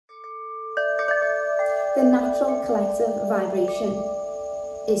The natural collective vibration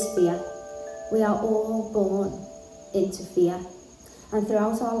is fear. We are all born into fear, and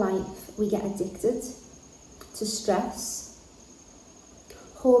throughout our life we get addicted to stress.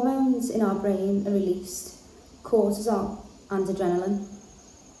 Hormones in our brain are released, cortisol and adrenaline.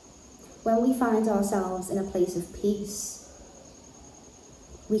 When we find ourselves in a place of peace,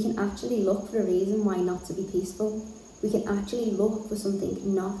 we can actually look for a reason why not to be peaceful. We can actually look for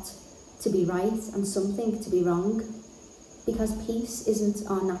something not to be right and something to be wrong, because peace isn't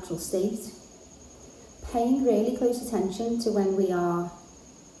our natural state. Paying really close attention to when we are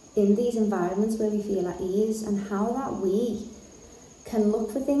in these environments where we feel at ease, and how that we can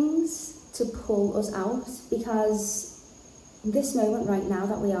look for things to pull us out, because this moment right now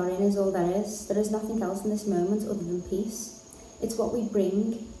that we are in is all there is. There is nothing else in this moment other than peace. It's what we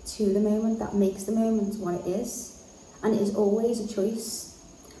bring to the moment that makes the moment what it is, and it is always a choice.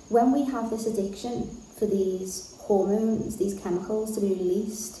 When we have this addiction for these hormones, these chemicals to be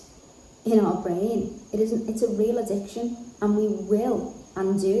released in our brain, it's a real addiction, and we will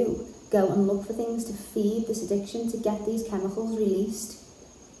and do go and look for things to feed this addiction, to get these chemicals released.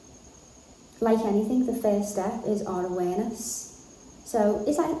 Like anything, the first step is our awareness. So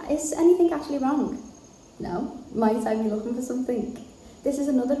is anything actually wrong? No. Might I be looking for something? This is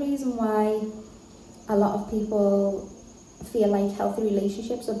another reason why a lot of people feel like healthy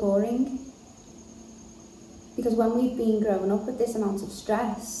relationships are boring. Because when we've been growing up with this amount of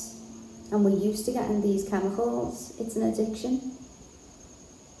stress and we're used to getting these chemicals, it's an addiction.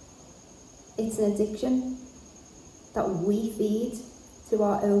 It's an addiction that we feed through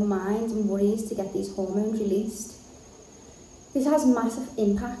our own mind and worries to get these hormones released. This has massive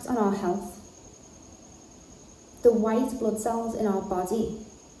impact on our health. The white blood cells in our body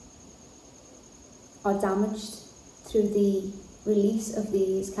are damaged through the release of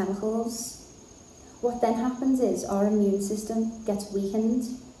these chemicals. What then happens is our immune system gets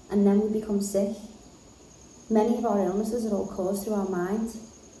weakened, and then we become sick. Many of our illnesses are all caused through our mind.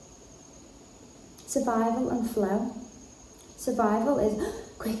 Survival and flow. Survival is,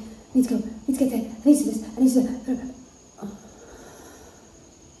 quick, I need to go, I need to get there, I need to do this, I need to do that.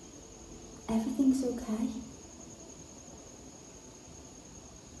 Everything's okay.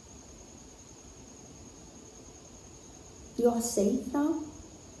 You're safe now.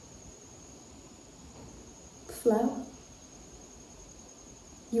 Flow.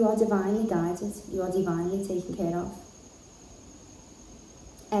 You are divinely guided. You are divinely taken care of.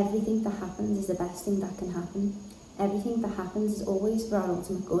 Everything that happens is the best thing that can happen. Everything that happens is always for our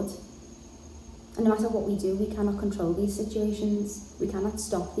ultimate good. And no matter what we do, we cannot control these situations. We cannot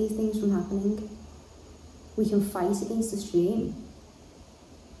stop these things from happening. We can fight against the stream,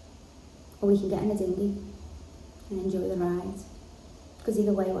 or we can get in a dinghy and enjoy the ride. Because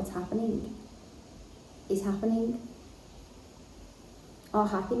either way, what's happening is happening. Our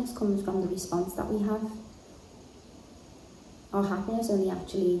happiness comes from the response that we have. Our happiness only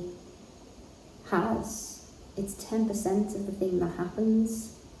actually it's 10% of the thing that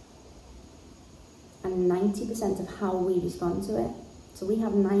happens, and 90% of how we respond to it. So we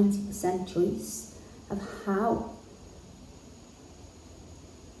have 90% choice of how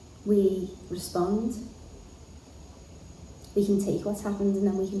we respond. We can take what's happened and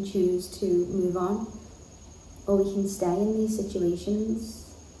then we can choose to move on, or we can stay in these situations.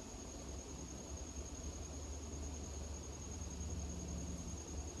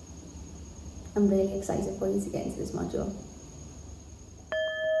 I'm really excited for you to get into this module.